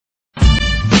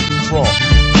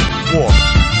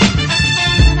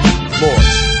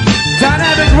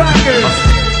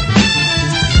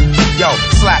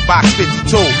Slapbox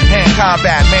 52, hand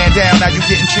combat, man down, now you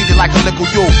getting treated like a little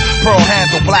you. Pearl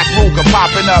handle, black Ruger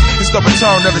popping up. It's the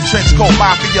return of the trench coat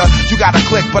mafia. You got a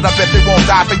click, but I bet they won't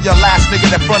die for your last nigga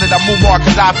that fronted. I move more,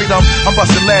 Gaddafi them. I'm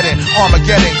busting lead in,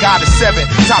 Armageddon, God is 7.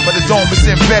 Top of the dome is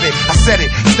embedded. I said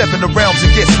it, step in the realms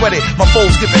and get sweated. My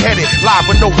foes get beheaded, live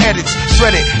with no edits,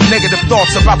 shredded. Negative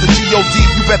thoughts about the G.O.D.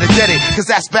 You better dead it, cause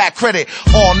that's bad credit.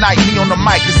 All night, me on the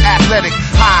mic is athletic.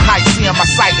 High height, seeing my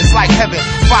sight is like heaven.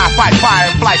 Firefight,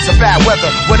 fire and flights of bad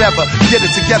weather. Whatever, get it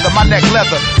together, my neck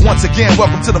leather. Once again,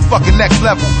 welcome to the fucking next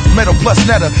level. Metal plus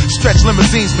netta, stretch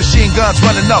limousines, machine guns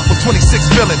running up with 26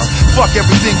 villains. Fuck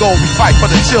everything old, we fight for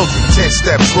the children. 10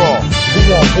 steps raw, who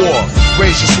want war?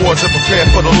 Raise your swords and prepare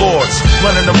for the lords.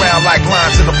 Running around like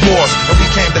lions in the forest, and we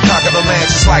came to conquer the land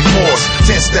just like Moors.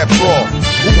 10 steps raw,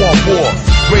 who want war?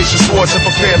 Raise your swords and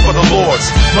prepare for the lords.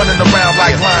 Running around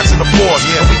like lions in the forest,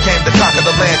 and we came to conquer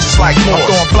the land just like Moors. I'm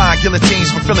throwing flying guillotines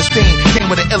from Philistine. Came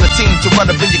with an illa team to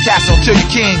run up in your castle and kill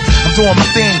your king. I'm doing my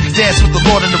thing, dance with the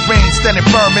Lord in the ring, standing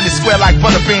firm in the square like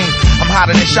Butterbean. I'm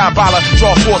hotter than Shambhala,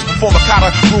 draw force before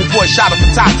Makata. Rude boy shot up for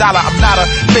top dollar. I'm not a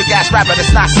fake ass rapper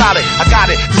that's not solid. I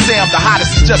got it, to say I'm the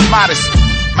hottest is just modest.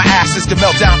 My asses can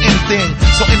melt down anything,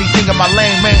 so anything in my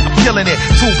lane, man, I'm killing it.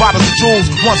 2 bottles of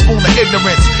jewels, 1 spoon of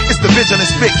ignorance. It's the vigilant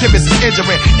spit, chemist is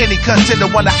injuring. Any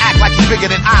contender wanna act like he's bigger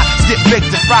than I. Get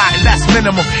baked and fried, and that's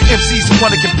minimum. MCs who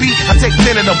wanna compete, I take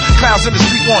 10 of them. Clowns in the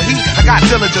street want heat, I got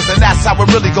diligence, and that's how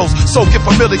it really goes. So get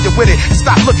familiar with it, and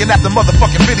stop looking at the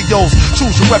motherfucking videos.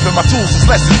 Choose your weapon, my tools is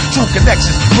lessons. True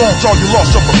connections, wrong draw, you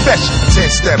lost your profession.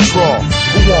 10 steps raw,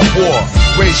 who want war?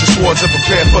 Raise your swords and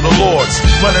prepare for the lords.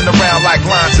 Running around like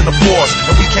lions in the forest,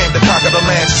 and we came to conquer the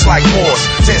land just like Moors.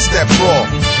 10 steps raw,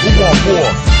 who want war?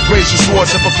 Raise your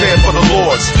swords and prepare for the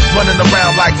lords. Running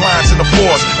around like lions in the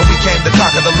forest, and we came to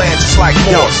conquer the land just like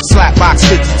Moors. Slapbox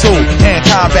 52, hand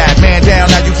combat, man down,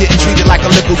 now you getting treated like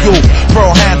a little you.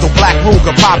 Pearl handle, black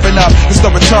Ruger popping up. It's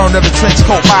the return of the trench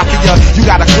coat mafia. You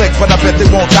got a click, but I bet they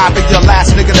won't die for your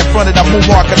last nigga that fronted. I move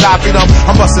more, Gaddafi them.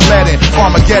 I'm busting lead in,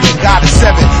 Armageddon, God is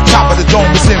 7. Top of the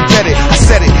dome is embedded. I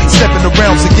said it, step in the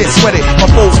realms and get sweated. My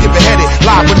foes get beheaded,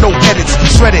 live with no edits,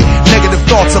 shredded. Negative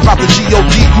thoughts about the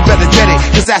G.O.D. You better get it,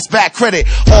 cause that's bad credit.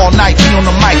 All night, me on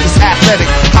the mic is athletic.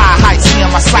 High height, seeing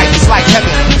my sight is like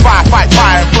heaven. Firefight,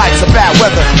 fire and flights of bad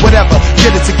weather. Whatever,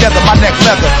 get it together, my neck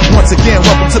leather. Once again,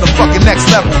 welcome to the fucking next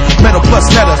level. Metal plus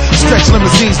netta, stretch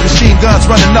limousines, machine guns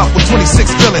running up with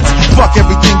 26 villains. Fuck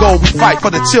everything old, we fight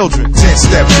for the children. 10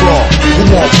 steps raw, who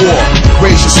want war?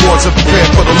 Raise your swords and prepare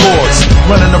for the lords.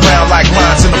 Running around like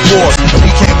lions in the forest, and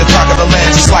we came to conquer the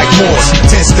land just like Moors.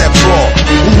 10 steps raw,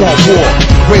 who want war?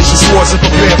 Raise your swords and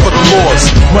prepare for the lords.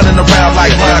 Running around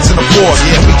like lions in the forest,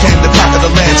 and we came to conquer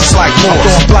the land just like Moors. I'm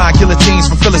throwing flying guillotines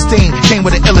from Philistine. Came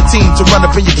with an illa team to run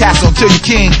up in your castle and kill your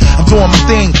king. I'm doing my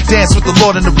thing, dance with the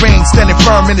Lord in the ring, standing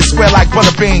firm in the square like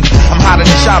Butterbean. I'm hotter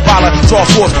than Shambhala, draw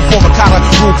force before Makata.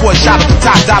 Rude boy shot up for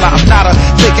top dollar. I'm not a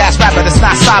fake ass rapper that's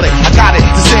not solid. I got it,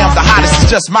 to say I'm the hottest is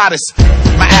just modest.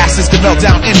 My asses can melt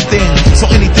down anything, so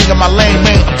anything in my lane,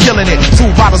 man, I'm killing it. 2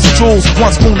 bottles of jewels,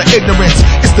 1 spoon of ignorance.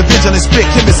 It's the vigilant spit,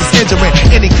 chemist is injuring.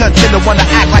 Any contender wanna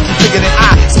act like he's bigger than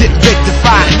I. Get baked and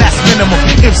fried, and that's minimum.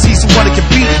 MCs who wanna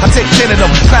compete, I take 10 of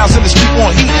them. Clowns in the street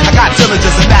want heat, I got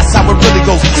diligence, and that's how it really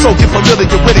goes. So get familiar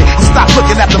with it, and stop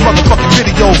looking at the motherfucking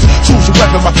videos. Choose your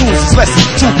weapon, my tools is lessons.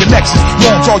 True connections,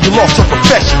 wrong draw, you lost your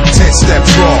profession. 10 steps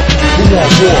raw, who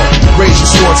want war? Raise your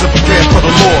swords and prepare for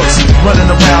the lords. Running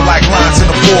around like lions in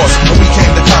the forest, and we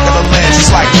came to conquer the land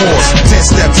just like Moors. 10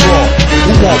 steps raw,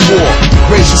 who want war?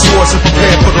 Raise your swords and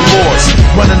prepare for the lords.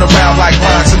 Running around like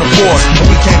lions in the forest, and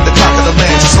we came to conquer the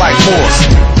land just like Moors.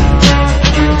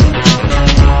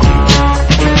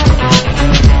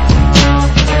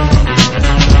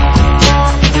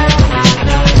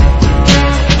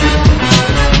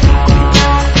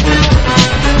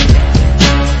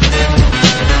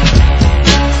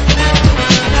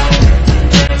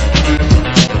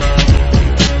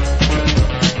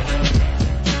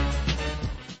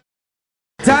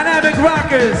 Dynamic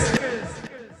Rockers.